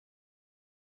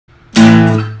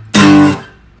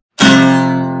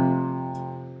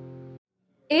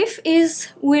if he's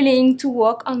willing to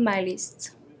work on my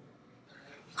list.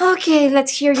 Okay,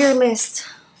 let's hear your list.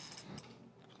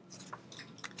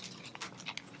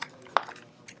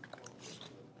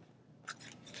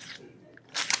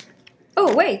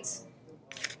 Oh, wait.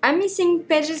 I'm missing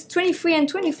pages 23 and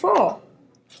 24.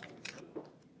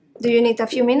 Do you need a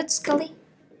few minutes, Scully?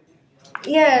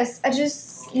 Yes, I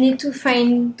just need to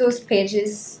find those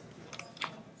pages.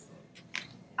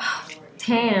 Oh,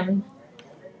 damn.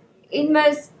 It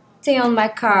must stay on my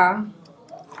car.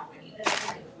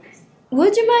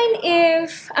 Would you mind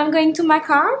if I'm going to my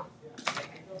car?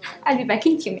 I'll be back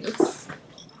in a few minutes.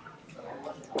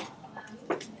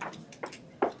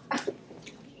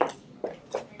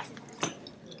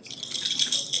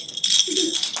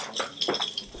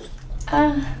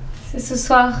 Ah, c'est ce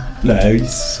soir. Bah oui,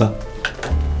 c'est ça.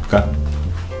 Quoi?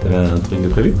 T'avais un truc de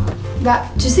prévu? Bah,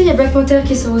 tu sais, il y a Black Panther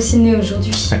qui sort au ciné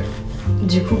aujourd'hui. Ouais.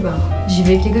 Du coup, bah, j'y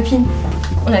vais avec les copines.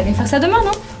 On a bien faire ça demain,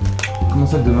 non? Comment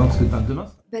ça demain? Parce que demain?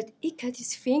 But he cut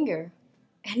his finger.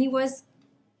 And he was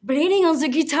bleeding on the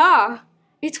guitar.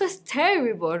 It was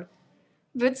terrible.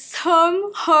 But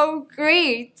somehow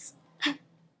great.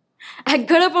 I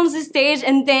got up on the stage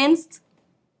and danced.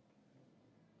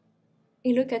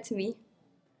 He looked at me,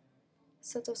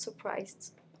 sort of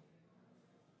surprised.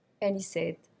 And he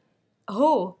said,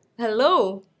 "Oh,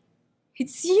 hello,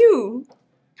 it's you."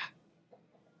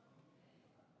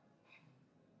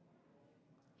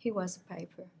 He was a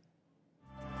piper.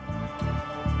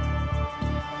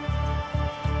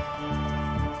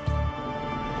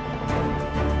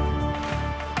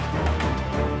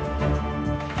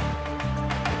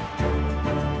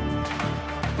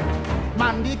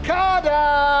 Mandy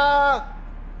Carter!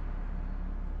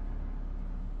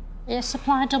 Air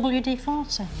supply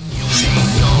WD-40. It's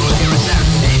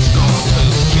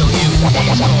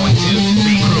going to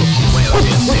be cruel.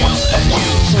 Well,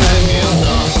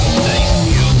 it's